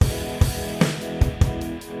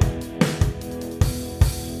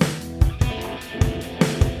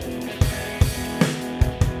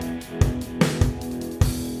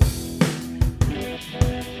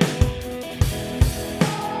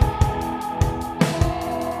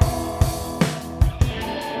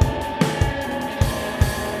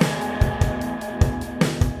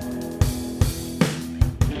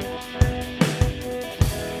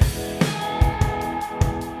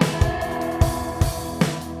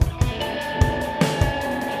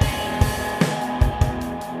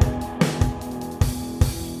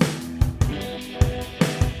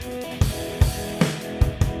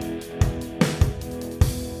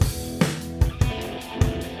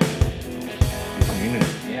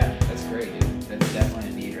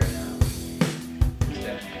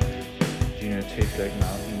Tape Deck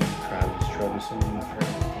Mountain, Travis Trebison, I've heard of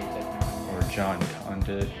Tape Deck Mountain. or John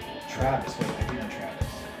Condit. Travis, wait, I do know Travis.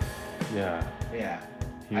 Yeah. Yeah,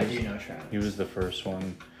 I do know Travis. He was the first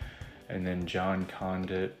one, and then John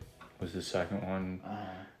Condit was the second one.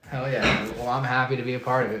 Hell yeah. Well, I'm happy to be a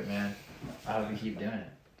part of it, man. I hope you keep doing it.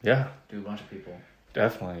 Yeah. Do a bunch of people.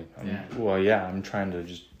 Definitely. I'm trying to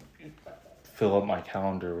just fill up my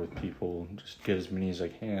calendar with people, just get as many as I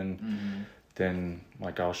can. Mm-hmm. Then,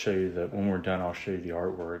 I'll show you that when we're done, I'll show you the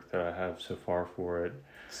artwork that I have so far for it.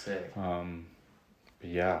 Sick. But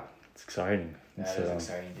yeah, it's exciting. That is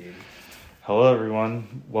exciting, dude. Hello,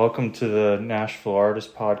 everyone. Welcome to the Nashville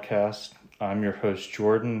Artist Podcast. I'm your host,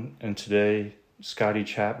 Jordan, and today, Scotty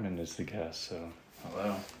Chapman is the guest. So,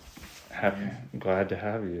 hello. Glad to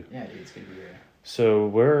have you. Yeah, dude, it's good to be here. So,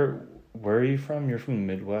 where are you from? You're from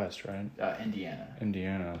the Midwest, right? Indiana.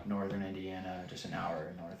 Indiana. Northern Indiana, just an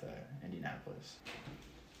hour north of Indianapolis.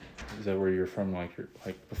 Is that where you're from,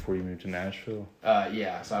 before you moved to Nashville?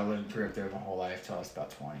 Yeah, so I grew up there my whole life till I was about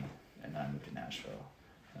 20, and then I moved to Nashville.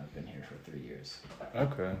 I've been here for 3 years.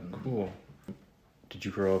 Okay, cool. Did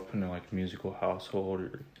you grow up in a musical household?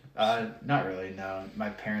 Or? Not really, no. My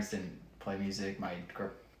parents didn't play music. My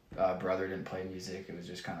brother didn't play music. It was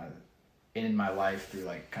just kind of in my life through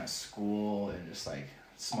kind of school and just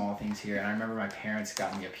small things here. And I remember my parents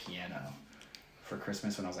got me a piano for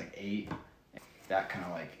Christmas when I was 8. That kind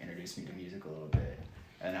of introduced me to music a little bit.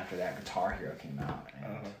 And after that, Guitar Hero came out. And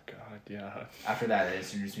oh God, yeah. After that, it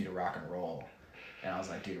introduced me to rock and roll. And I was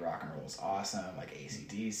like, dude, rock and roll is awesome.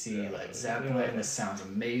 AC/DC, Led Zeppelin, this sounds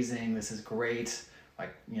amazing. This is great.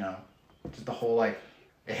 Just the whole, it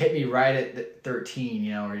hit me right at 13,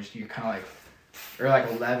 where you're kind of or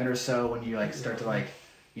 11 or so when you start to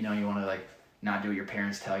you want to not do what your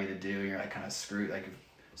parents tell you to do. You're kind of screwed,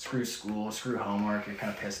 screw school, screw homework. You're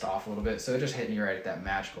kind of pissed off a little bit. So it just hit me right at that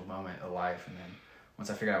magical moment of life. And then once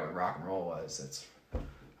I figured out what rock and roll was,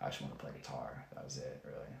 I just wanted to play guitar. That was it,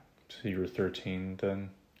 really. So you were 13 then?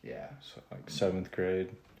 Yeah. So 7th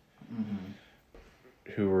grade.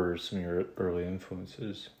 Mm-hmm. Who were some of your early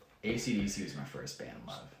influences? AC/DC was my first band in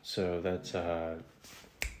love. So that's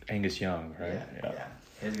Angus Young, right? Yeah.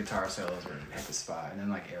 His guitar solos were hit the spot. And then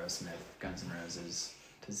Aerosmith, Guns N' Roses,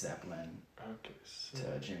 to Zeppelin, to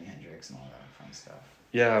Jimi Hendrix and all that fun stuff.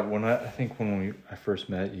 Yeah, when I first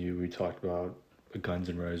met you, we talked about a Guns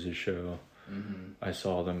N' Roses show. Mm-hmm. I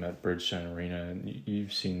saw them at Bridgestone Arena, and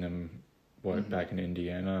you've seen them, back in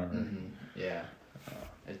Indiana? Or? Mm-hmm. Yeah.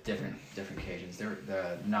 At different occasions. They're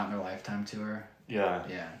Not in Their Lifetime tour. Yeah.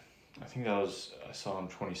 Yeah. I think I saw them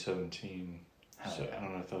 2017. So yeah. I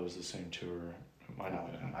don't know if that was the same tour. It might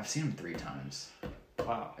have been. I've seen them 3 times.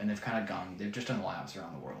 Wow. And they've just done laps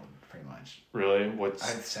around the world, pretty much. Really? What's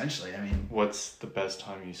the best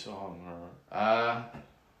time you saw them? Or?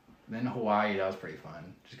 Then Hawaii, that was pretty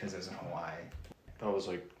fun, just because it was in Hawaii. That was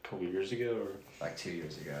a couple years ago, or? 2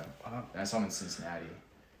 years ago. Wow. And I saw him in Cincinnati.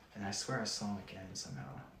 And I swear I saw him again somehow.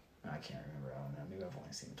 I can't remember. I don't know. Maybe I've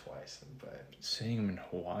only seen him twice. But seeing him in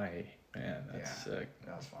Hawaii, man, that's sick.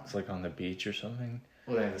 That was fun. It's on the beach or something?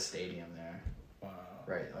 Well, they have a stadium there. Wow.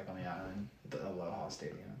 Right, on the island. The Aloha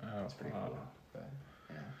Stadium. Oh, it's pretty wow. cool. But,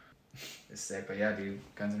 yeah. It's sick. But yeah, dude,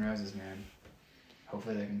 Guns N' Roses, man.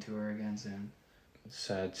 Hopefully they can tour again soon. It's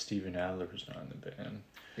sad Steven Adler's not in the band.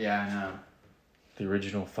 Yeah, I know. The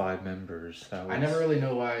original 5 members. I never really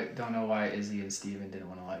don't know why Izzy and Steven didn't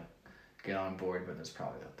want to get on board, but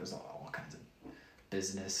there's all kinds of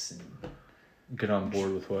business and get on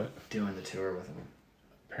board with what? Doing the tour with them.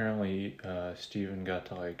 Apparently, Steven got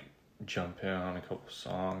to jump in on a couple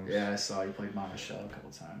songs. Yeah, I saw you played Mama Shell a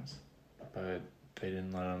couple times. But they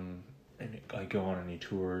didn't let him go on any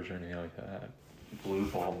tours or anything like that. Blue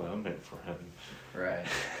ball moment for him. Right.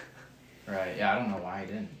 Right. Yeah, I don't know why he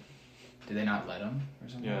didn't. Did they not let him or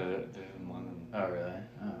something? Yeah, they didn't let him. Oh, really?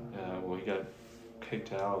 Oh. Yeah, well, he got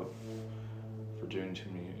kicked out for doing too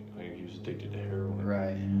many. He was addicted to heroin.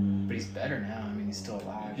 Right. But he's better now. I mean, he's still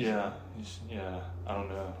alive. Yeah. I don't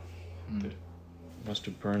know. They must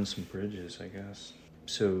have burned some bridges, I guess.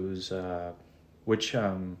 So it was, which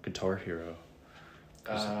Guitar Hero?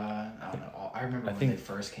 I don't know. I remember when they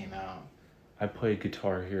first came out. I played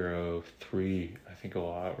Guitar Hero 3, I think a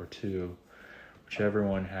lot, or 2. Whichever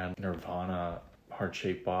one had Nirvana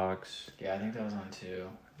heart-shaped box. Yeah, I think that was on 2.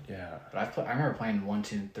 Yeah. But I remember playing 1,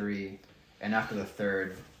 2, and 3, and after the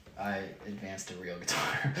 3rd, I advanced to real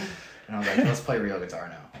guitar. And I was like, let's play real guitar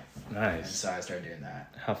now. Nice. And so I started doing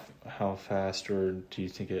that. How fast, or do you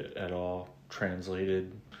think it at all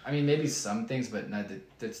translated? I mean, maybe some things, but no,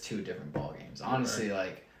 that's 2 different ball games. Honestly,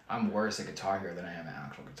 I'm worse at Guitar Hero than I am at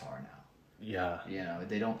actual guitar now. Yeah. You know,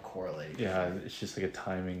 they don't correlate. Yeah, it's just like a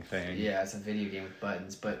timing thing. Yeah, it's a video game with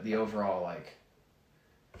buttons, but the overall, like,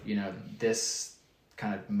 you know, this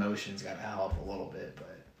kind of motion's got to help a little bit,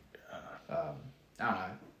 but I don't know.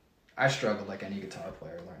 I struggled like any guitar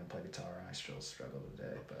player learning to play guitar, and I still struggle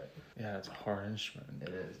today, but... Yeah, it's a hard instrument. It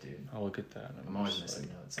is, dude. I'll look at that. I'm always missing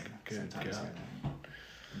notes. Good sometimes. God.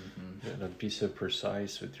 You gotta be so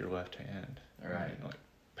precise with your left hand. Right. Like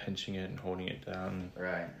pinching it and holding it down.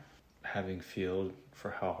 Right. Having feel for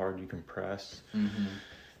how hard you can press. Mm-hmm.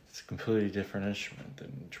 It's a completely different instrument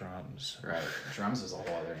than drums. Right. Drums is a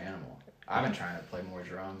whole other animal. I've been trying to play more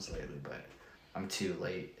drums lately, but I'm too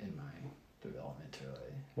late in my development to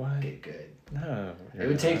really get good. No. It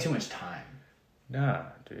would take too much time. Nah,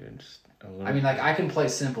 dude. Just a little... I mean, like, I can play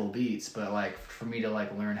simple beats, but, like, for me to,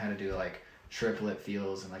 like, learn how to do, like, triplet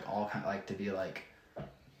feels and, like, all kind of, like, to be, like,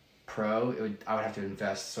 pro, I would have to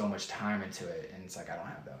invest so much time into it, and it's like, I don't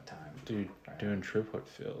have that time. Dude, doing triplet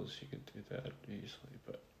fills, you could do that easily,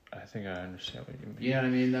 but I think I understand what you mean. You know what I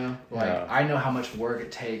mean, though? Like, yeah. I know how much work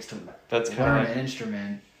it takes to learn an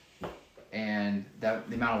instrument, and the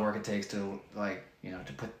amount of work it takes to, like, you know,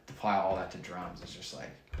 to apply all that to drums is just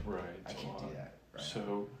like, right, I can't do that. Right so,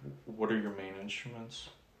 now. What are your main instruments?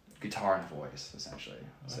 Guitar and voice, essentially.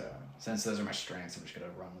 So, since those are my strengths, I'm just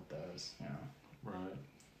gonna run with those, you know. Right.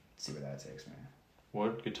 See where that takes me.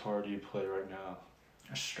 What guitar do you play right now?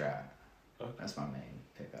 A Strat. Okay. That's my main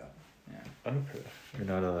pickup. Yeah. Okay. You're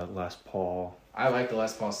not a Les Paul. I like the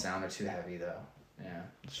Les Paul sound. They're too heavy though. Yeah.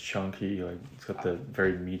 It's chunky. Like it's got the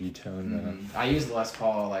very meaty tone. I use the Les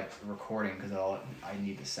Paul like recording because I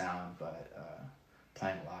need the sound, but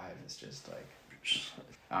playing live is just like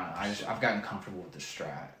I don't know. I've gotten comfortable with the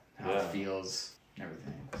Strat, how it feels, and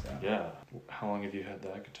everything. So. Yeah. How long have you had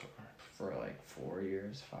that guitar? For like 4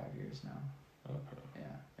 years, 5 years now. Okay. Yeah,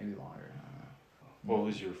 maybe longer. I don't know. What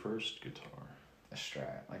was your first guitar? A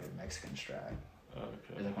Strat, like a Mexican Strat. Okay.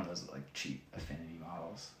 It's like one of those like cheap Affinity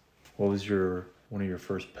models. What was one of your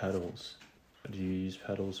first pedals? Do you use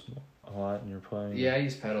pedals a lot in your playing? Yeah, I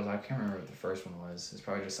use pedals. I can't remember what the first one was. It's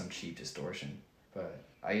probably just some cheap distortion. But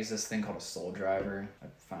I use this thing called a Soul Driver. I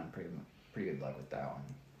found pretty good luck with that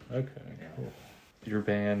one. Okay, yeah. Cool. Your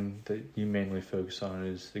band that you mainly focus on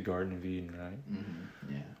is the Garden of Eden, right?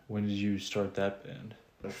 Mm-hmm. Yeah. When did you start that band?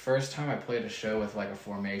 The first time I played a show with like a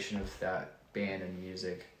formation of that band and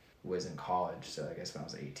music was in college. So I guess when I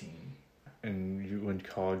was 18. And you went to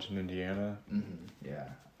college in Indiana? Mm-hmm. Yeah.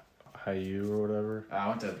 IU or whatever? I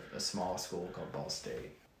went to a small school called Ball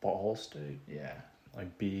State. Ball State? Yeah.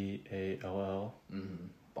 Like BALL? Mm-hmm.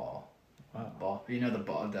 Ball. Wow. Ball. You know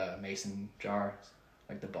the mason jars?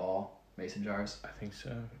 Like the ball mason jars? I think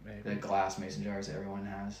so, maybe. The glass mason jars that everyone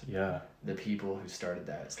has? Yeah. The people who started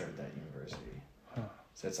that university. Huh.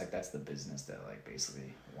 So it's like that's the business that like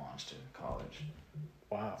basically launched a college.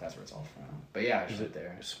 Wow. That's where it's all from. But yeah, I just went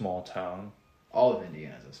there. A small town? All of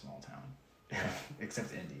Indiana is a small town.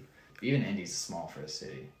 Except Indy. Even Indy's small for a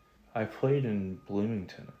city. I played in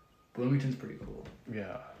Bloomington. Bloomington's pretty cool.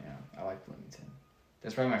 Yeah. Yeah, I like Bloomington.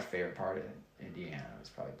 That's probably my favorite part of Indiana was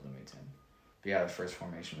probably Bloomington. But yeah, the first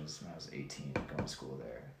formation was when I was 18, going to school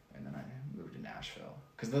there. And then I moved to Nashville.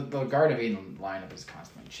 Because the Garden of Eden lineup is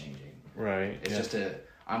constantly changing. Right. It's just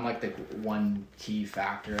I'm like the one key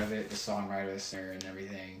factor of it, the songwriter, the singer, and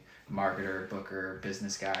everything, marketer, booker,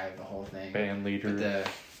 business guy, the whole thing. Band leader.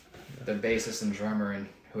 But the bassist and drummer and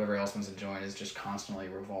whoever else wants to join is just constantly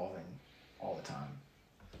revolving all the time.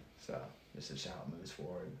 So this is how it moves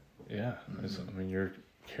forward. Yeah. Mm-hmm. I mean, you're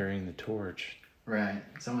carrying the torch. Right.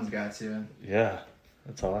 Someone's got to. Yeah.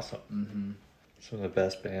 That's awesome. Mm-hmm. Some of the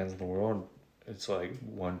best bands in the world, it's like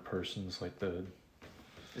one person's like the...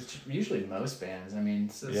 It's usually most bands. I mean,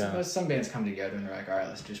 some bands come together and they're like, all right,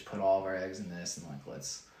 let's just put all of our eggs in this and like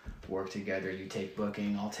let's work together. You take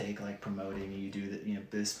booking, I'll take like promoting. You do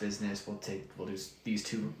this business. We'll do these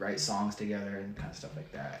two write songs together and kind of stuff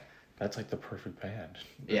like that. That's like the perfect band.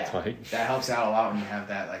 Yeah, that helps out a lot when you have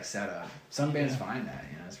that like setup. Some bands find that,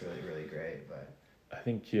 it's really really great. But I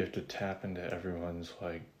think you have to tap into everyone's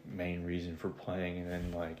like main reason for playing, and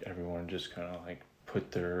then like everyone just kind of like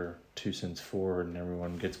put their 2 cents forward and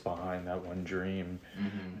everyone gets behind that one dream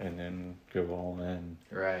and then go all in.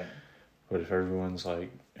 Right. But if everyone's like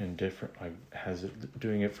indifferent, like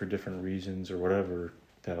doing it for different reasons or whatever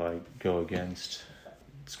that like go against,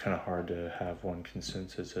 it's kind of hard to have one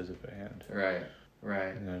consensus as a band. Right.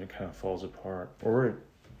 And then it kind of falls apart. Or it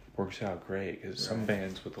works out great because some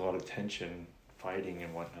bands with a lot of tension, fighting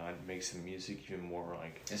and whatnot, makes the music even more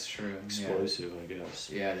like it's true explosive, I guess.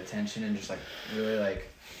 Yeah, the tension and just like really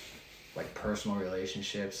like personal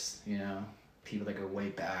relationships, people that go way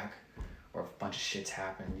back, or a bunch bunch of shit's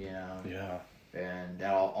happened, you know. Yeah. And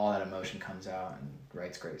that all that emotion comes out and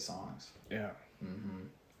writes great songs. Yeah. Mm-hmm.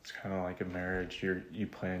 It's kind of like a marriage you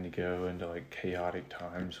plan to go into like chaotic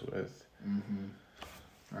times with.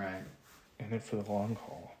 Mm-hmm. Right. And then for the long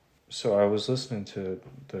haul. So I was listening to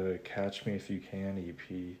the Catch Me If You Can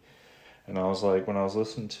EP, and I was like, when I was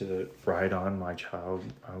listening to Ride On My Child,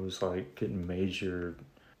 I was like getting major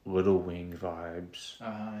Little Wing vibes. Oh,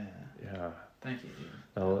 yeah. Yeah. Thank you,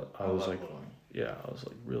 dude. I was like, Little Wing. yeah, I was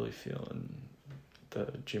like really feeling the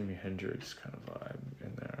Jimi Hendrix kind of vibe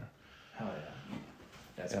in there. Hell yeah.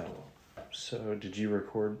 That's cool. So did you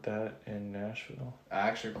record that in Nashville? I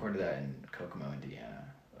actually recorded that in Kokomo, Indiana.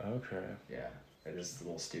 Okay. Yeah. There's this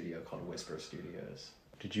little studio called Whisper Studios.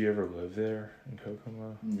 Did you ever live there in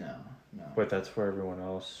Kokomo? No. But that's where everyone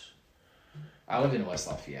else... I lived in West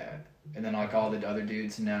Lafayette. And then like all the other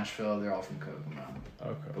dudes in Nashville, they're all from Kokomo.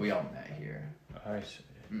 Okay. But we all met here. I see.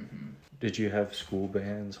 Mm-hmm. Did you have school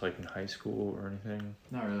bands like in high school or anything?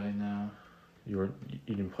 Not really, no. You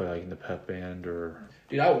didn't play like in the pep band or...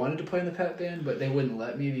 Dude, I wanted to play in the pep band, but they wouldn't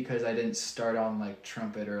let me because I didn't start on like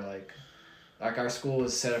trumpet or like our school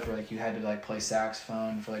was set up where like you had to like play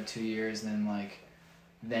saxophone for like 2 years and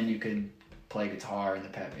then you could play guitar in the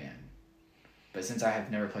pep band. But since I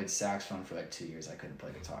had never played saxophone for like 2 years, I couldn't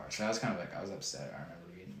play guitar. So I was kind of like, I was upset. I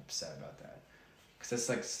remember being upset about that. Because it's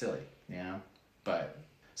like silly, you know? But,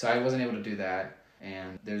 so I wasn't able to do that.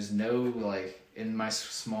 And there's no, like, in my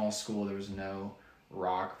small school, there was no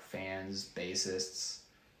rock fans, bassists.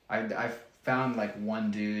 I found, like,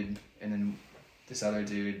 one dude and then this other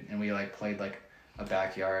dude, and we, like, played, like, a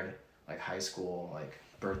backyard, like, high school, like,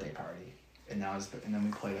 birthday party. And then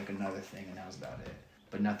we played, like, another thing, and that was about it.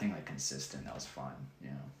 But nothing, like, consistent. That was fun, you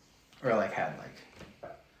know? Or, like, had,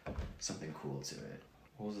 like, something cool to it.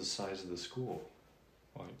 What was the size of the school?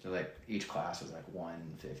 So, like, each class was, like,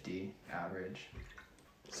 150 average.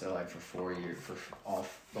 So, like, for 4 years,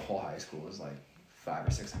 the whole high school was, like, 500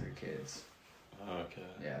 or 600 kids. Okay.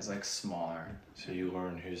 Yeah, it was, like, smaller. So you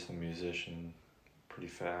learned who's the musician pretty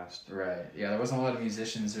fast. Right. Yeah, there wasn't a lot of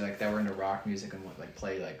musicians like that were into rock music and would, like,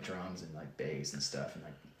 play, like, drums and, like, bass and stuff. And,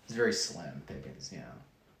 like, it's very slim pickings, you know.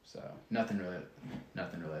 So, nothing really,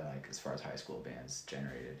 like, as far as high school bands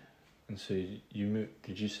generated. And so you moved,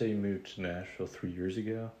 did you say you moved to Nashville 3 years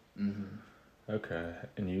ago? Mm-hmm. Okay.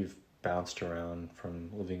 And you've bounced around from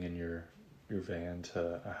living in your van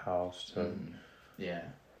to a house to... Mm-hmm. Yeah.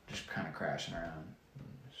 Just kind of crashing around.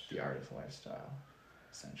 The artist lifestyle,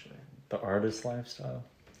 essentially. The artist lifestyle?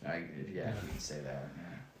 Yeah, you can say that.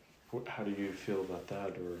 Yeah. How do you feel about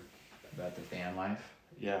that, or... About the van life?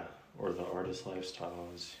 Yeah, or the artist lifestyle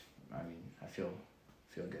is... I mean, I feel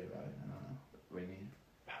good about it. I don't know. What do you mean?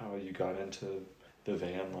 How you got into the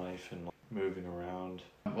van life and moving around.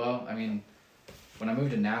 Well, I mean, when I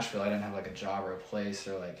moved to Nashville, I didn't have like a job or a place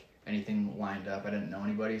or like anything lined up. I didn't know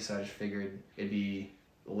anybody, so I just figured it'd be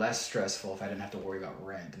less stressful if I didn't have to worry about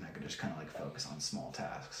rent and I could just kind of like focus on small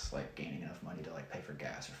tasks, like gaining enough money to like pay for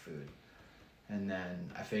gas or food. And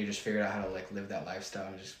then I just figured out how to like live that lifestyle.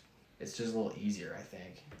 And it's just a little easier, I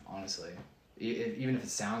think, honestly. Even if it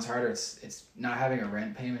sounds harder, it's not having a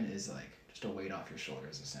rent payment is like just a weight off your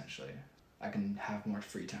shoulders, essentially. I can have more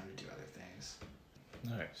free time to do other things.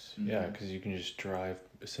 Nice. Mm-hmm. Yeah, because you can just drive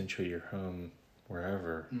essentially your home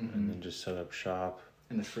wherever and then just set up shop.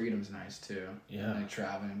 And the freedom's nice too. Yeah. And like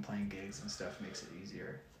traveling and playing gigs and stuff makes it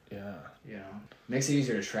easier. Yeah. You know, makes it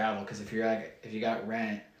easier to travel because if you got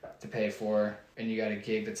rent to pay for and you got a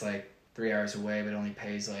gig that's like 3 hours away but only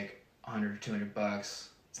pays like $100 or $200,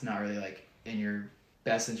 it's not really like in your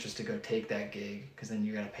best interest to go take that gig because then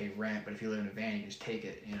you got to pay rent. But if you live in a van, you just take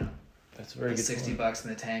it. You know. That's a very good $60 point. in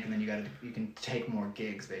the tank, and then you can take more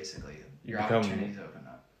gigs basically. You Your opportunities open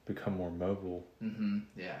up. Become more mobile. Mm-hmm.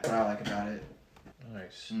 Yeah. That's what I like about it.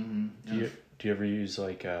 Nice. Mm-hmm. Do you ever use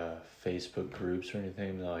like Facebook groups or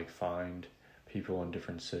anything to like find people in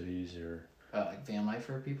different cities or like van life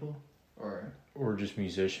for people or just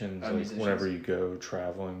musicians? Like musicians. Whenever you go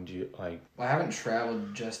traveling, do you like? Well, I haven't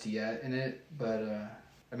traveled just yet in it, but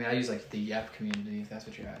I mean I use like the YEP community if that's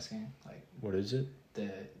what you're asking. Like What is it? The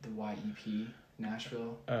YEP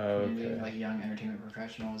Nashville Okay. community, like Young Entertainment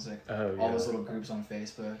Professionals, like all those little groups on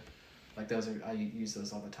Facebook. Like I use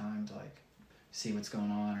those all the time to like see what's going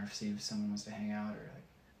on or see if someone wants to hang out or like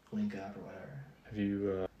link up or whatever. Have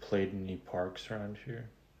you played in any parks around here?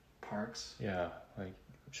 Parks? Yeah, like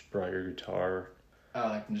just brought your guitar. Oh,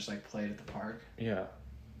 like and just like played at the park? Yeah.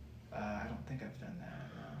 I don't think I've done that.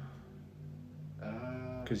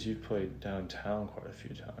 No. Because you've played downtown quite a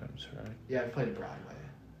few times, right? Yeah, I've played at Broadway,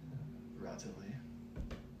 relatively.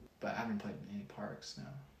 But I haven't played in any parks, no.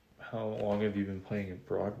 How long have you been playing at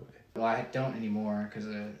Broadway? Well, I don't anymore because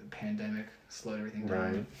the pandemic slowed everything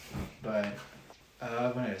down. Right.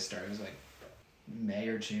 But when did it start? It was like May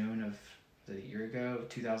or June of a year ago,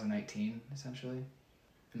 2019, essentially.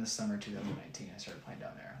 In the summer 2019, I started playing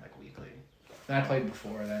down there, like weekly. Then I played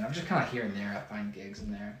before then. I'm just kind of here and there. I find gigs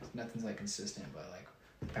in there. Nothing's like consistent, but like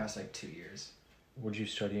the past like 2 years. Would you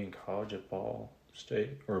study in college at Ball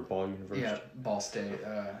State or Ball University? Yeah, Ball State.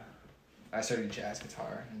 I studied jazz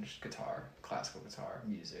guitar and just guitar, classical guitar,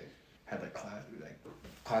 music. Had like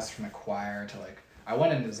classes from like choir to like. I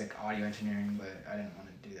went into like audio engineering, but I didn't want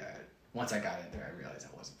to do that. Once I got in there, I realized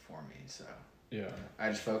that wasn't for me. So Yeah. I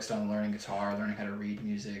just focused on learning guitar, learning how to read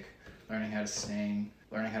music, learning how to sing,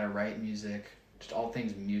 learning how to write music, just all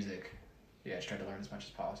things music. Yeah, I just tried to learn as much as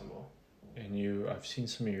possible. And I've seen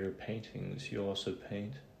some of your paintings. You also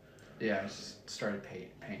paint? Yeah, I just started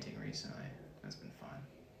painting recently. It's been fun.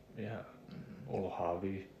 Yeah. A little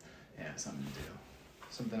hobby. Yeah, something to do.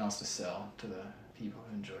 Something else to sell to the people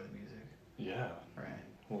who enjoy the music. Yeah. Right.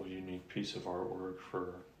 Well, unique piece of artwork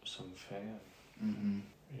for some fan. Mm-hmm.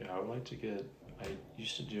 Yeah, I would like to I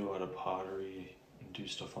used to do a lot of pottery and do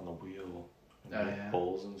stuff on the wheel. And make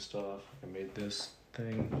bowls and stuff. I made this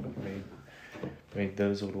thing. Made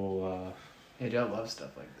those little... Yeah, dude, I love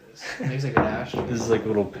stuff like this. It makes like an ashtray. This is like a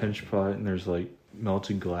little pinch pot and there's like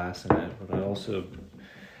melted glass in it. But I also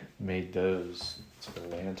made those. It's like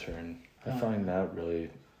a lantern. I find that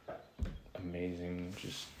really amazing.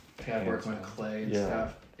 Just working with clay and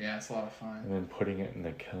stuff. Yeah, it's a lot of fun. And then putting it in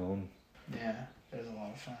the kiln. Yeah, it is a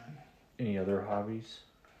lot of fun. Any other hobbies?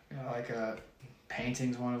 Yeah, like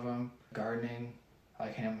painting's one of them. Gardening. I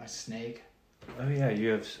like hanging out with my snake. Oh yeah,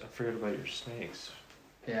 I forgot about your snakes.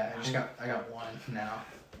 Yeah, I got one now,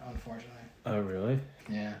 unfortunately. Oh really?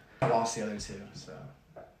 Yeah, I lost the other two, so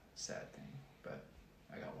sad thing. But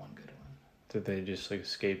I got one good one. Did they just like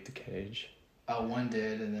escape the cage? One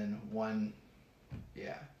did, and then one,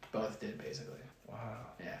 yeah, both did basically. Wow.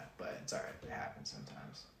 Yeah, but it's alright. It happens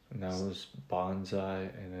sometimes. And that was bonsai,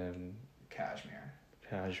 and then Cashmere.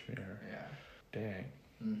 Yeah. Dang.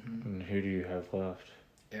 Mm-hmm. And who do you have left?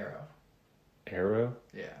 Arrow. Arrow?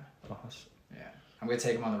 Yeah. Awesome. Yeah. I'm gonna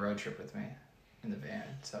take him on the road trip with me in the van,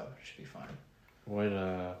 so it should be fun.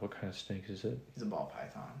 What kind of snake is it? He's a ball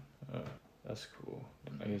python. Oh, that's cool.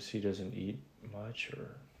 I guess he doesn't eat much,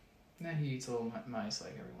 or... Then he eats little mice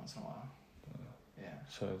like every once in a while. Yeah.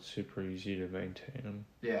 So it's super easy to maintain them.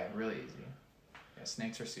 Yeah, really easy. Yeah,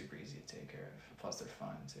 snakes are super easy to take care of. Plus they're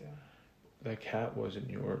fun too. That cat wasn't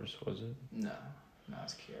yours, was it? No,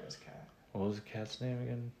 it's Kiara's cat. What was the cat's name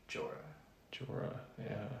again? Jorah.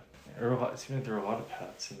 Yeah. It seemed like there were a lot of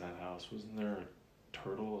pets in that house. Wasn't there a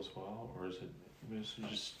turtle as well, or is it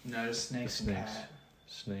just... No, just snakes and cat.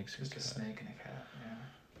 Snakes and just cat. Just a snake and a cat. Yeah.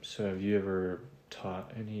 So have you ever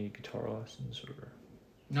taught any guitar lessons, or?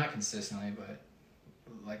 Not consistently, but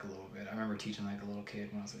like a little bit. I remember teaching like a little kid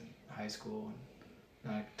when I was in high school,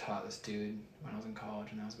 and I taught this dude when I was in college,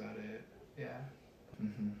 and that was about it. Yeah.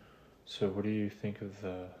 Mm-hmm. So what do you think of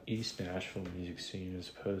the East Nashville music scene as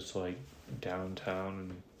opposed to like downtown?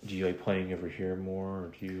 And do you like playing over here more,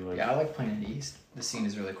 or do you like... Yeah, I like playing in the East. The scene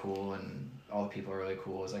is really cool, and all the people are really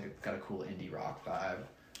cool. It's like it's got a cool indie rock vibe.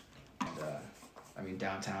 And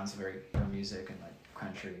downtown's very for music and like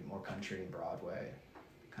more country and Broadway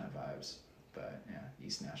kind of vibes. But yeah,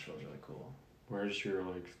 East Nashville is really cool. Where's your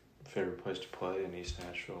like favorite place to play in East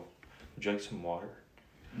Nashville? Would you like some water?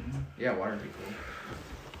 Mm-hmm. Yeah, water would be cool.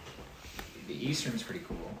 The Eastern's pretty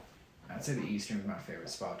cool. I'd say the Eastern is my favorite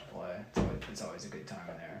spot to play. It's always a good time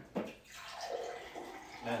in there.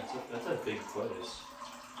 Yeah, that's a big place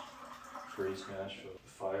for East Nashville. The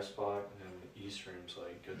 5 spot and then the Eastern's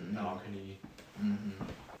like at the balcony. Mm-hmm.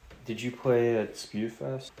 Did you play at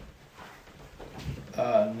Spewfest?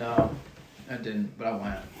 No, I didn't, but I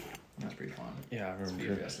went. That was pretty fun. Yeah, I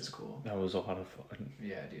remember. Spewfest is cool. That was a lot of fun.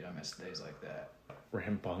 Yeah, dude, I miss days like that.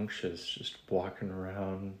 Rambunctious, just walking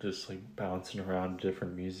around, just like bouncing around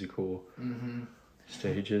different musical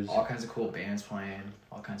stages. All kinds of cool bands playing,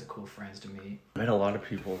 all kinds of cool friends to meet. I met a lot of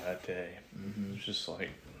people that day. Mm-hmm. It was just like,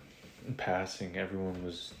 in passing,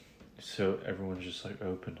 everyone's just like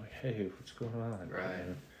open, like, hey, what's going on?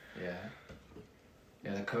 Right. Yeah.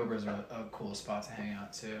 Yeah, the Cobras are a cool spot to hang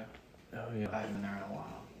out too. Oh yeah. I haven't been there in a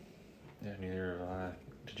while. Yeah, neither have I.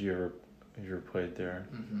 Have you ever played there?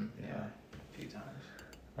 Mm-hmm. Yeah. A few times.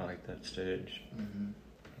 I like that stage. Mm-hmm.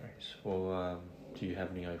 Nice. Well, do you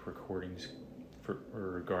have any like recordings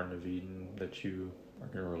for Garden of Eden that you are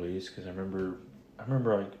gonna release? Because I remember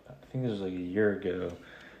like I think this was like a year ago.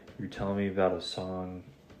 You were telling me about a song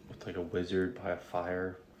with like a wizard by a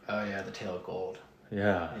fire. Oh yeah, The Tale of Gold.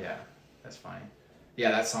 Yeah. Yeah, that's funny.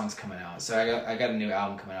 Yeah, that song's coming out. So I got a new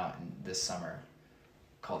album coming out this summer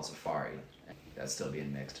called Safari. That's still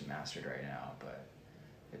being mixed and mastered right now, but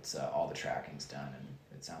it's all the tracking's done and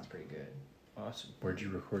it sounds pretty good. Awesome. Where'd you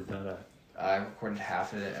record that at? I recorded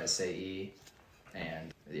half of it at SAE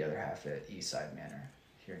and the other half at Eastside Manor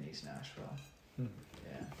here in East Nashville. Yeah.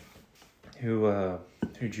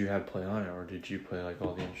 Who'd you have play on it, or did you play like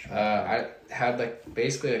all the instruments? I had like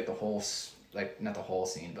basically like the whole, like not the whole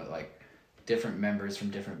scene, but like different members from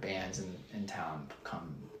different bands in town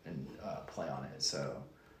come and play on it. So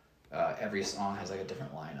every song has like a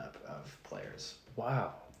different lineup of players.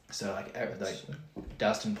 Wow. So like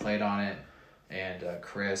Dustin played on it, and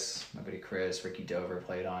Chris, my buddy Chris, Ricky Dover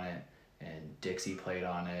played on it, and Dixie played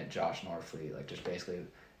on it, Josh Norfleet, like just basically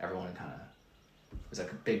everyone kind of, it was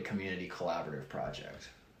like a big community collaborative project,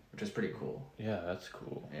 which is pretty cool. Yeah, that's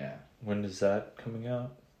cool. Yeah. When is that coming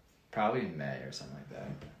out? Probably in May or something like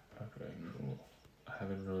that. Okay, cool. I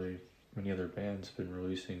haven't really, many other bands have been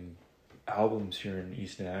releasing albums here in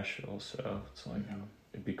East Nashville, so it's like,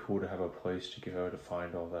 it'd be cool to have a place to go to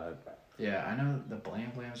find all that. Yeah, I know the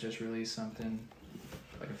Blam Blams just released something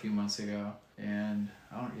like a few months ago, and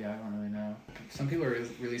I don't really know. Some people are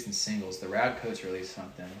releasing singles. The Radcoats released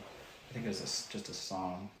something. I think it was just a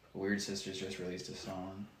song. Weird Sisters just released a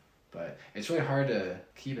song, but it's really hard to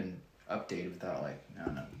keep updated without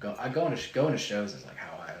like going to shows is like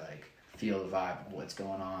how I like feel the vibe of what's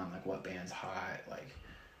going on, like what band's hot, like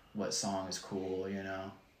what song is cool, you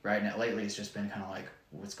know. Right now, lately, it's just been kind of like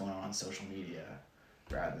what's going on social media,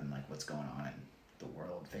 rather than like what's going on in the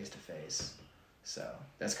world face to face. So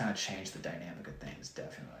that's kind of changed the dynamic of things,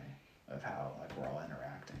 definitely, of how like we're all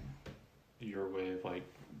interacting. Your way of like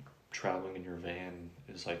traveling in your van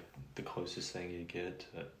is like the closest thing you get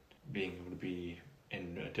to being able to be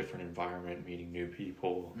in a different environment, meeting new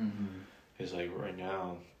people. Is like right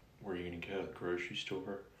now, where are you gonna go? The grocery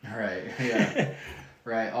store? Right. Yeah.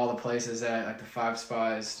 Right. All the places that like the Five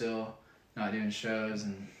Spot is still not doing shows,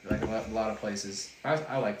 and like a lot of places.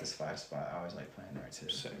 I like this Five Spot. I always like playing there too.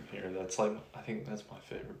 Same here. That's like, I think that's my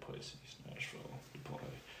favorite place in East Nashville to play.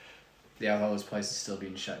 Yeah, with all those places still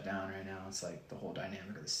being shut down right now, it's like the whole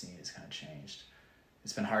dynamic of the scene has kind of changed.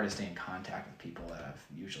 It's been hard to stay in contact with people that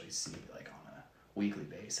I've usually see like on a weekly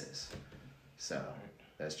basis. So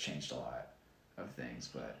that's changed a lot of things,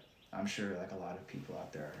 but I'm sure like a lot of people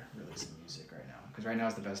out there are releasing music right now, because right now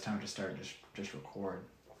is the best time to start just record.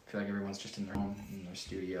 I feel like everyone's just in their home, in their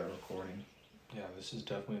studio recording. Yeah, this is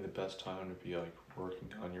definitely the best time to be like working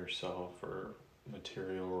on yourself or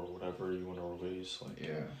material or whatever you want to release. Like,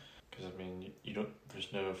 yeah. Because I mean, you don't.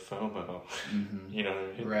 There's no FOMO. You know what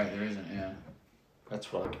I mean? Right, there isn't. Yeah.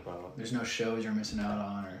 That's what I like about. There's no shows you're missing out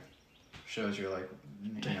on, or shows you're like,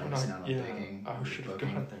 missing out on picking. I should have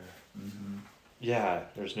gone there. Yeah,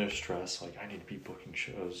 there's no stress. Like I need to be booking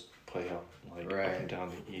shows, play out like up and down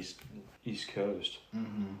the East Coast.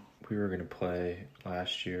 We were gonna play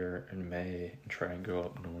last year in May and try and go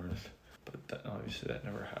up north, but obviously that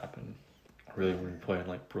never happened. I really wanted to play in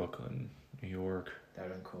like Brooklyn, New York.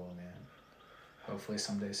 That'd been cool, man. Hopefully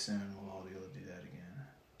someday soon we'll all be able to do that again.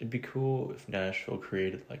 It'd be cool if Nashville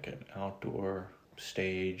created like an outdoor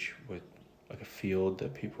stage with like a field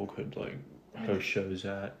that people could like host shows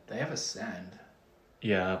at. They have Ascend.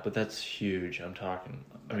 Yeah, but that's huge. I'm talking.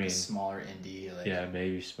 Like a smaller indie. Like, yeah,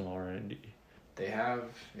 maybe smaller indie. They have.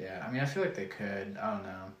 Yeah, I mean, I feel like they could. I don't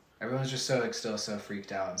know. Everyone's just so like still so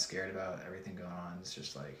freaked out and scared about everything going on. It's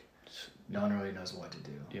just like no one really knows what to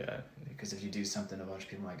do. Yeah. Because if you do something, a bunch of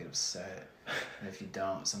people might get upset, and if you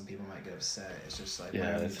don't, some people might get upset. It's just like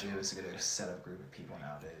whatever you do is a set up group of people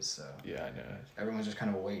nowadays. So yeah, I know. Everyone's just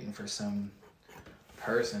kind of waiting for some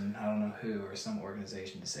person, I don't know who, or some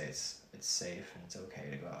organization to say it's safe and it's okay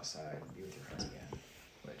to go outside and be with your friends again.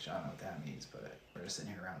 Which I don't know what that means, but we're just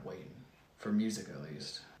sitting here around waiting for music at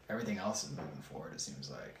least. Everything else is moving forward. It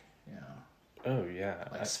seems like, you know. Oh yeah.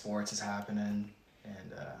 Like sports is happening,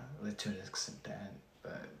 and to an extent,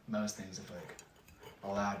 but most things have like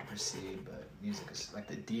allowed to proceed. But music is like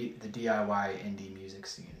the DIY indie music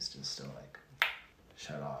scene is just still like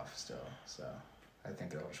shut off still. So I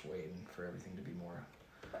think they're all just waiting for everything to be more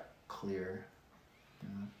clear. You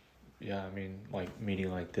know? Yeah, I mean, like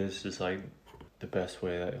meeting like this is like the best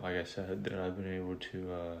way that, like I said, that I've been able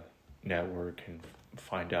to network and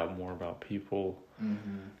find out more about people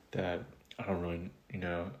that I don't really,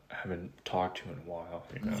 haven't talked to in a while,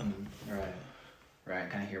 Right,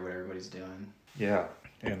 kind of hear what everybody's doing. Yeah,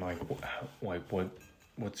 and like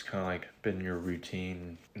what's kind of like been your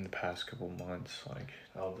routine in the past couple months, like?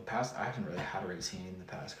 Oh, I haven't really had a routine in the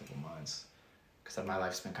past couple months because my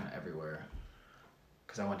life's been kind of everywhere.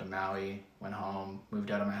 because I went to Maui, went home,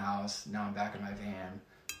 moved out of my house. Now I'm back in my van.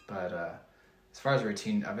 But as far as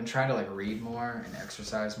routine, I've been trying to like read more and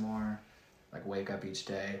exercise more. Like wake up each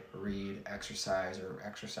day, read, exercise, or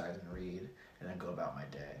exercise and read, and then go about my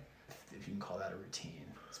day. If you can call that a routine,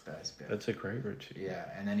 it's best. That's a great routine. Yeah,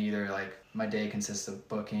 and then either like my day consists of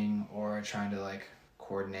booking or trying to like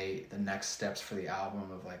coordinate the next steps for the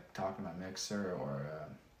album of like talking to my mixer, or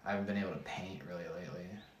I haven't been able to paint really lately.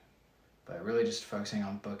 But really just focusing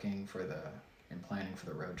on booking and planning for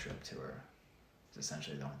the road trip tour is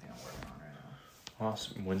essentially the only thing I'm working on right now.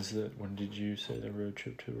 Awesome. When did you say the road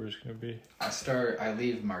trip tour is going to be? I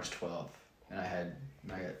leave March 12th, and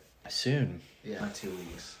I get soon. Yeah, like 2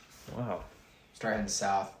 weeks. Wow. Start heading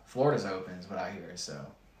south. Florida's open is what I hear, so I'm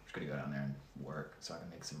just gonna go down there and work so I can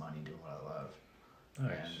make some money doing what I love.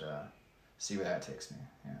 Nice. And see where that takes me.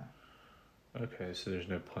 Yeah. Okay, so there's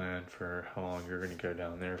no plan for how long you're gonna go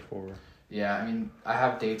down there for? Yeah, I mean, I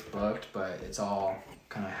have dates booked, but it's all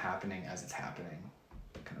kind of happening as it's happening,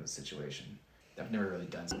 kind of the situation. I've never really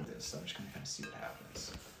done something like this, so I'm just gonna kind of see what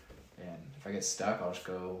happens. And if I get stuck, I'll just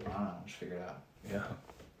go, I don't know, just figure it out. Yeah.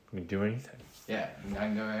 You can do anything. Yeah, I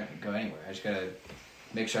can go anywhere. I just gotta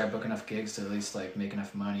make sure I book enough gigs to at least like make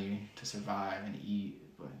enough money to survive and eat.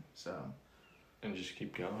 So. And just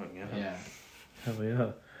keep going. Yeah. Yeah. Hell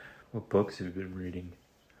yeah. What books have you been reading?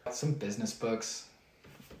 Some business books.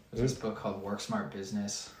 There's this book called Work Smart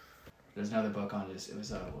Business. There's another book on this. It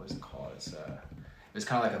was what was it called? It was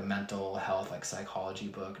kind of like a mental health, like psychology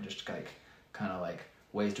book, and just like kind of like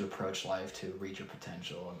ways to approach life to reach your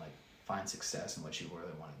potential and like find success in what you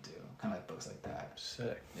really want to do. Kind of like books like that.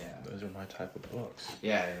 Sick. Yeah. Those are my type of books.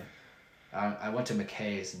 Yeah. I went to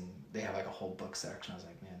McKay's and they have like a whole book section. I was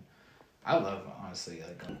like, man, I love honestly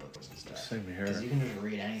like going books and stuff. Same here. Because you can just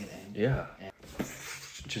read anything. Yeah. And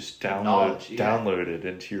just download it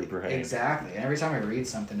into your brain. Exactly. And every time I read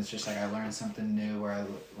something, it's just like I learn something new, or I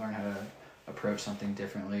learn how to approach something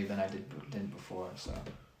differently than I did before. So.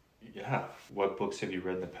 Yeah. What books have you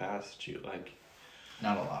read in the past that you like?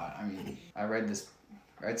 Not a lot. I mean, I read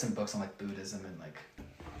some books on like Buddhism and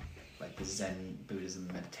like the Zen Buddhism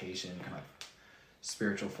meditation, kind of like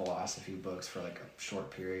spiritual philosophy books for like a short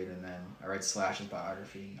period, and then I read Slash's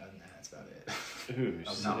biography. Other than that, that's about it. Ooh, I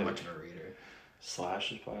was not much of a reader.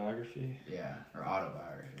 Slash's biography? Yeah, or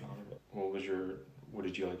autobiography. What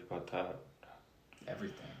did you like about that?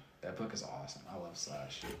 Everything. That book is awesome. I love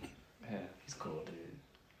Slash. Yeah. He's cool, dude.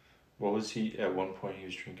 What was he, at one point he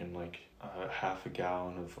was drinking like half a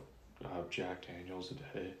gallon of Jack Daniels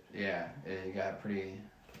a day. Yeah, it got pretty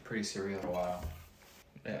surreal for a while.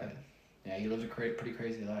 Yeah. Yeah, he lives a pretty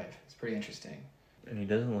crazy life. It's pretty interesting. And he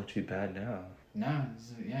doesn't look too bad now. No,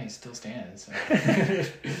 he's still standing, so.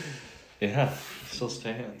 Yeah, still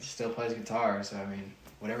stands. He still plays guitar, so I mean,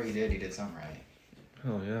 whatever he did something right.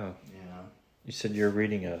 Oh yeah. You know. You said you're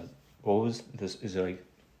reading what was this? Is it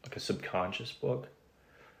like a subconscious book?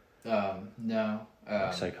 No.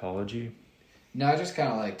 Like psychology? No, it just kind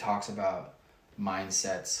of like talks about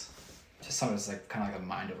mindsets. Just something that's like kind of like a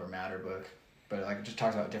mind over matter book, but like it just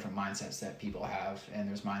talks about different mindsets that people have, and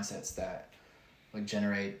there's mindsets that like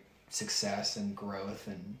generate success and growth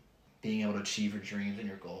and being able to achieve your dreams and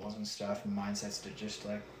your goals and stuff, and mindsets to just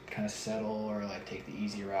like kind of settle or like take the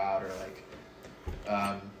easy route, or like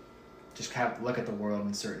just kind of look at the world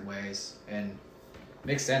in certain ways. And it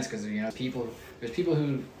makes sense because there's people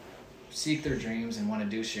who seek their dreams and want to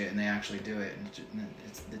do shit and they actually do it, and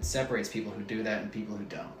it separates people who do that and people who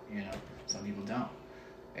don't. Some people don't,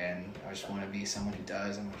 and I just want to be someone who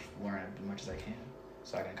does, and learn as much as I can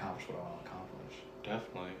so I can accomplish what I want to accomplish.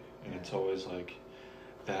 Definitely. And it's always like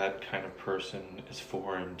that kind of person is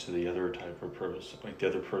foreign to the other type of person. Like the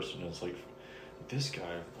other person is like, this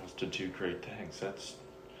guy wants to do great things. That's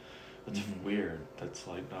Mm-hmm. weird. That's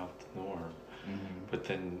like not the norm. Mm-hmm. But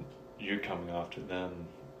then you coming after them,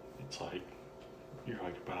 it's like, you're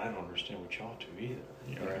like, but I don't understand what y'all do either.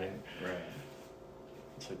 You know what I mean? Right.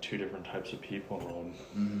 It's like two different types of people.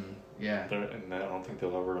 Mm-hmm. Yeah. And I don't think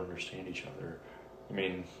they'll ever understand each other. I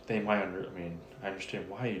mean, they might I understand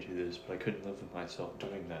why you do this, but I couldn't live with myself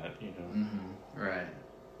doing that, Mm-hmm. Right.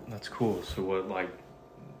 That's cool. So what, like,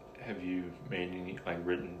 have you made any, like,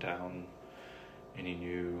 written down any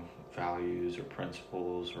new values or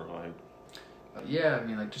principles or, like... Yeah, I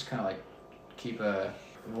mean, like, just kind of, like, keep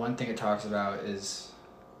one thing it talks about is,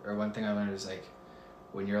 or one thing I learned is, like,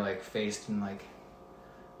 when you're, like, faced in, like,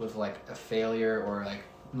 with, like, a failure, or,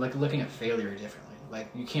 like looking at failure differently. Like,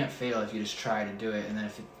 you can't fail if you just try to do it, and then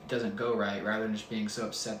if it doesn't go right, rather than just being so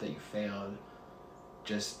upset that you failed,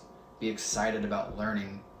 just be excited about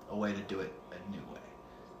learning a way to do it a new way.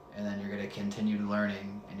 and then you're going to continue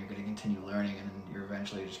learning, and you're going to continue learning, and then you're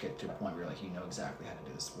eventually just get to a point where like you know exactly how to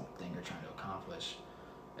do this one thing you're trying to accomplish.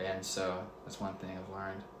 And so that's one thing I've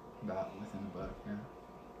learned about within the book. Yeah.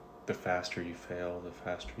 The faster you fail, the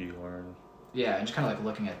faster you learn. Yeah, and just kind of like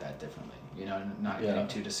looking at that differently, you know, not getting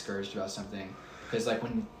too discouraged about something, because like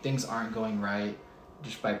when things aren't going right,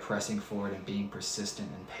 just by pressing forward and being persistent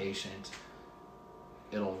and patient,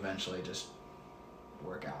 it'll eventually just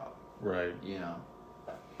work out. Right. You know,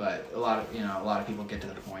 but a lot of people get to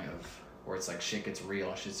the point of where it's like shit gets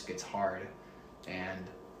real, shit gets hard, and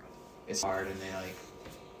it's hard, and they like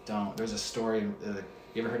don't. There's a story.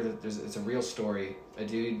 You ever heard of it? It's a real story. A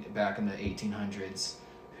dude back in the 1800s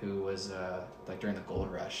who was like during the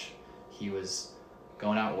gold rush, he was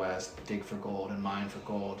going out west, dig for gold and mine for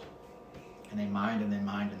gold, and they mined and they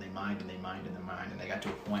mined and they mined and they mined and they mined, and they got to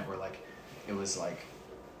a point where like it was like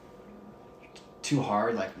too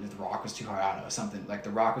hard, like the rock was too hard, I don't know, something like the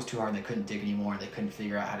rock was too hard and they couldn't dig anymore and they couldn't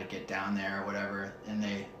figure out how to get down there or whatever, and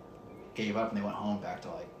they gave up and they went home back to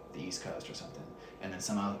like the East Coast or something, and then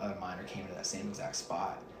some other miner came to that same exact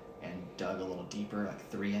spot and dug a little deeper, like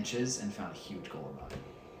 3 inches, and found a huge gold mine.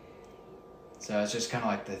 So it's just kind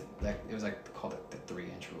of like it was like called the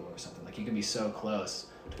 3-inch rule or something. Like you can be so close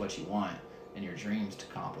to what you want and your dreams to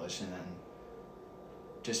accomplish, and then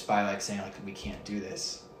just by like saying like we can't do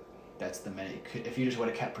this, that's the minute. If you just would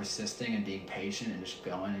have kept persisting and being patient and just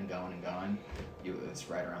going and going and going, it's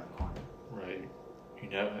right around the corner. Right. You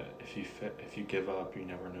know, if you give up, you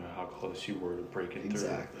never know how close you were to breaking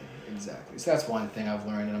through. Exactly. So that's one thing I've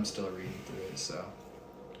learned, and I'm still reading through it. So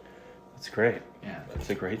that's great. Yeah, that's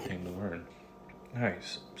a great thing to learn.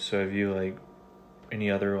 Nice. So have you like any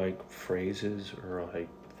other like phrases or like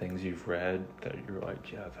things you've read that you're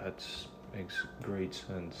like, yeah, that makes great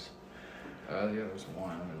sense? Yeah, there's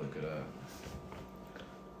one. Let me look it up.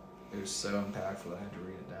 It was so impactful I had to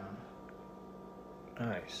read it down.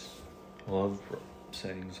 Nice. I love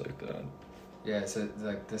sayings like that. Yeah, so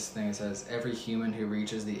like this thing, it says, every human who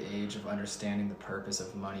reaches the age of understanding the purpose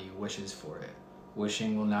of money wishes for it.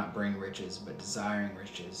 Wishing will not bring riches, but desiring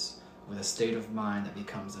riches, with a state of mind that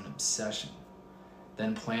becomes an obsession.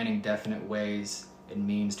 Then planning definite ways and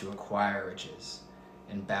means to acquire riches,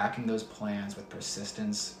 and backing those plans with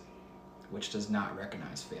persistence, which does not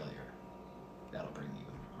recognize failure. That'll bring you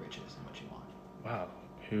riches and what you want. Wow.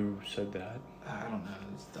 Who said that? I don't know.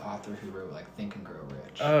 It's the author who wrote like Think and Grow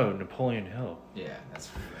Rich. Oh, Napoleon Hill. Yeah, that's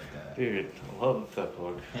who wrote that. Dude, I love that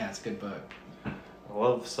book. Yeah, it's a good book. I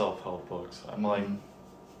love self-help books. I'm like,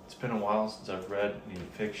 it's been a while since I've read any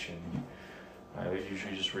fiction. I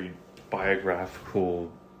usually just read biographical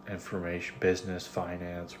information, business,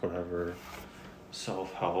 finance, whatever,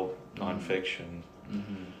 self-help, nonfiction.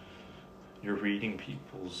 Mm-hmm. You're reading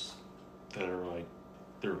people's that are like,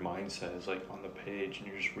 their mindset is like on the page, and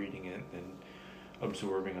you're just reading it and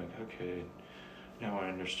absorbing like, okay, now I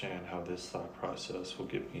understand how this thought process will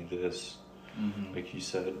give me this. Mm-hmm. Like you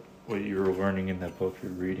said, what you were learning in that book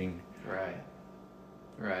you're reading. Right.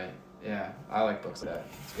 Yeah, I like books like that.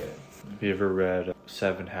 It's good. Have you ever read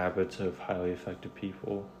 7 Habits of Highly Effective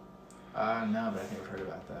People? No, but I think I've heard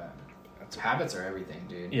about that. Habits are everything,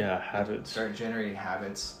 dude. Yeah, habits. Start generating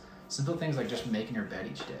habits. Simple things like just making your bed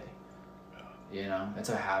each day. You know, it's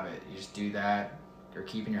a habit. You just do that. You're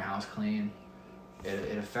keeping your house clean.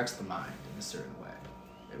 It affects the mind in a certain way.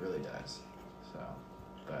 It really does. So,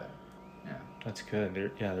 but, yeah. That's good.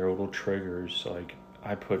 They're little triggers. Like,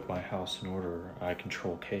 I put my house in order. I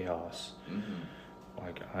control chaos. Mm-hmm.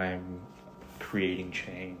 Like, I'm creating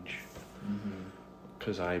change.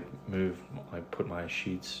 Because I put my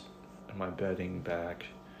sheets and my bedding back.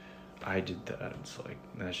 I did that. It's like,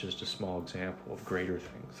 that's just a small example of greater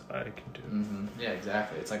things that I can do. Mm-hmm. Yeah,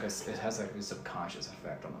 exactly. It's like it has like a subconscious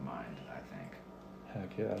effect on the mind, I think.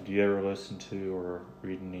 Heck yeah. Do you ever listen to or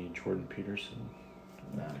read any Jordan Peterson?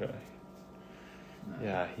 No. Okay. No.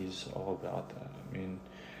 Yeah, he's all about that. I mean,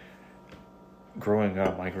 growing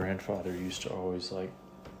up, my grandfather used to always like,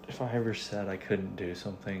 if I ever said I couldn't do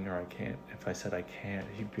something or I can't, if I said I can't,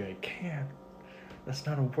 he'd be like, can't. That's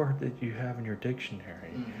not a word that you have in your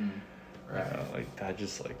dictionary. Mm-hmm. Right. Like that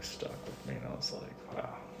just like stuck with me, and I was like,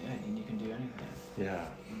 wow. Yeah, and you can do anything. Yeah.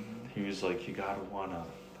 Mm-hmm. He was like, you gotta wanna.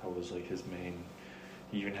 That was like his main.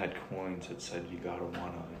 He even had coins that said, you gotta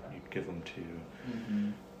wanna. You'd give them to you.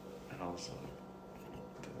 Mm-hmm. And I was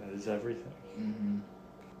like, that is everything.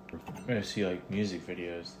 Mm-hmm. I see like music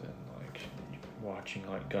videos, then like watching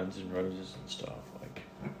like Guns N' Roses and stuff, like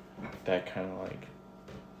that kind of like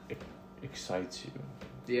excites you.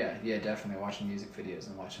 Yeah, definitely. Watching music videos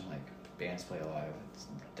and watching like bands play live, it's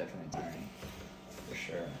definitely exciting, for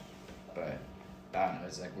sure. But I don't know.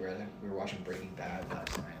 It's like we were watching Breaking Bad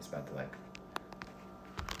last night. It's about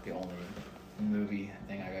the only movie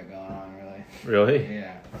thing I got going on, really. Really?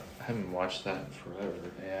 Yeah. I haven't watched that in forever.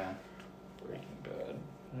 Yeah. Breaking Bad.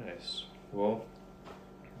 Nice. Well,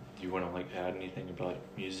 do you want to like add anything about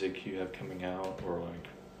music you have coming out, or like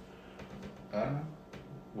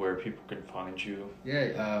where people can find you?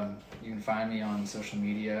 Yeah. You can find me on social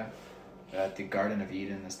media at the Garden of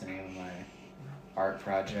Eden. That's the name of my art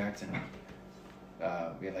project, and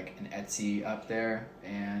we have like an Etsy up there,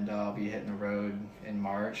 and I'll be hitting the road in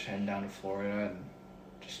March, heading down to Florida, and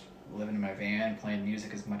just living in my van, playing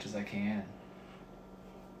music as much as I can.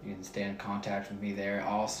 You can stay in contact with me there. I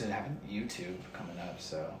also have a YouTube coming up,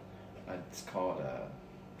 so it's called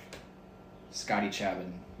Scotty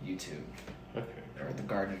Chapman YouTube. Okay. Or the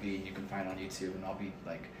Garden of Eden. You can find on YouTube, and I'll be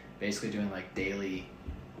like basically doing like daily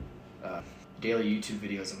YouTube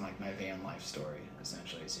videos of like my van life story,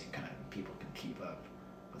 essentially, so you kind of people can keep up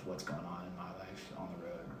with what's going on in my life on the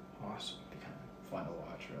road. Awesome. It'll be kind of fun to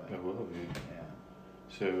watch, really. That will be. Yeah.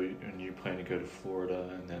 So, and you plan to go to Florida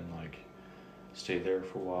and then like stay there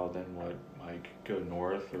for a while, then what, like go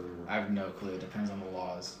north, or? I have no clue. It depends on the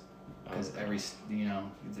laws. Because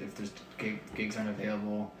if there's gigs aren't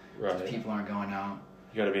available, right, if people aren't going out.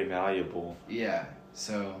 You got to be malleable. Yeah.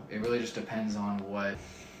 So it really just depends on what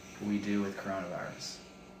we do with coronavirus.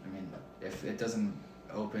 I mean, if it doesn't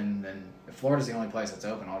open, then if Florida's the only place that's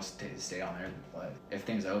open, I'll just stay on there and play. If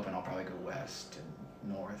things open, I'll probably go west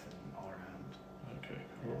and north and all around. Okay,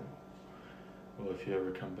 cool. Yeah. Well, if you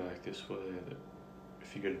ever come back this way,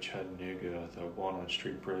 if you go to Chattanooga, the Walnut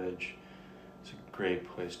Street Bridge, it's a great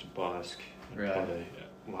place to busk and play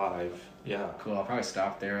live. Yeah. Cool. I'll probably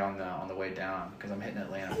stop there on the way down because I'm hitting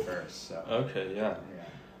Atlanta first. So. Okay. Yeah. Yeah.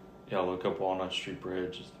 Yeah. Look up Walnut Street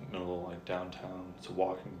Bridge. It's the middle of like downtown. It's a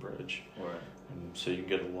walking bridge. Right. And so you can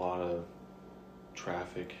get a lot of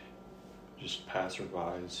traffic, just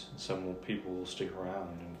passerbys. Some people will stick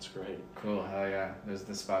around, and it's great. Cool. Hell yeah. Those are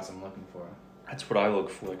the spots I'm looking for. That's what I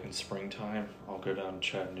look for. Like in springtime, I'll go down to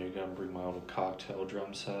Chattanooga and bring my little cocktail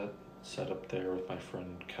drum set up there with my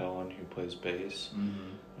friend Kellen, who plays bass,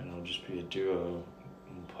 and it'll just be a duo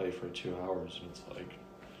and play for 2 hours, and it's like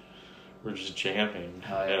we're just jamming,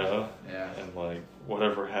 Hell you yeah. know? Yeah. And like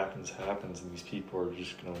whatever happens, and these people are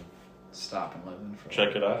just gonna stop and listen for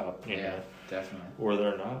check it out, you yeah, know? definitely. Or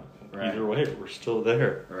they're not. Right. Either way, we're still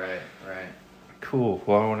there. Right. Cool.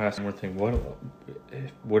 Well, I want to ask one more thing.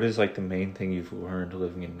 What is like the main thing you've learned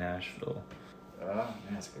living in Nashville? Man,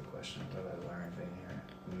 that's a good question. What have I learned being here?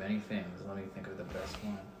 Many things. Let me think of the best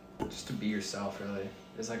one. Just to be yourself, really.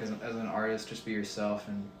 It's like as an artist, just be yourself.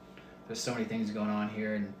 And there's so many things going on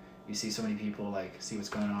here, and you see so many people like see what's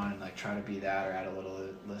going on and like try to be that or add a little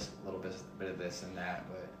bit of this and that.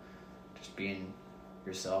 But just being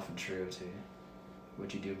yourself and true to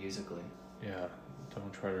what you do musically. Yeah.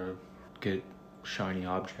 Don't try to get shiny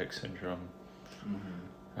object syndrome.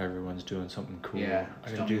 Everyone's doing something cool. Yeah, I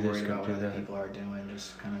gotta don't do be this, worried gotta about do what other that. people are doing.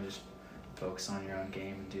 Just focus on your own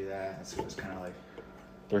game and do that. That's what's kind of like.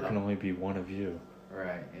 There can only be one of you.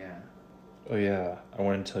 Right. Yeah. Oh yeah, I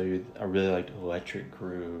want to tell you, I really liked Electric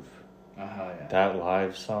Groove. Oh hell yeah. That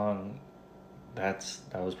live song, that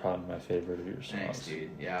was probably my favorite of your songs. Thanks, dude.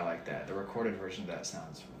 Yeah, I like that. The recorded version of that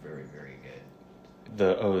sounds very, very good.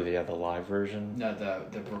 The live version? No,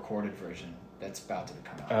 the recorded version that's about to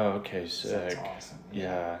come out. Oh, okay, sick. So that's awesome.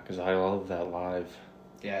 Yeah, because I love that live.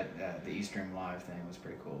 Yeah, the Eastern live thing was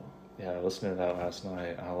pretty cool. Yeah, I listened to that last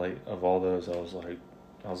night. Of all those, I was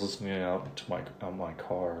listening out to my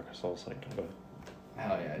car because I was like,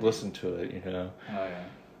 hell yeah, dude. Listen to it, you know. Hell yeah.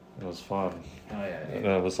 It was fun. Hell yeah, dude. And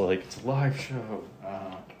I was like, it's a live show.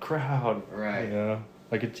 Crowd. Right. You know,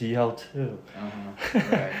 I get to yell too.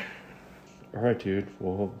 Right. All right, dude.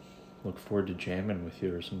 Well, look forward to jamming with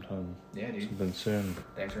you or sometime. Yeah, dude. Something soon.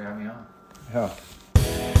 Thanks for having me on. Yeah.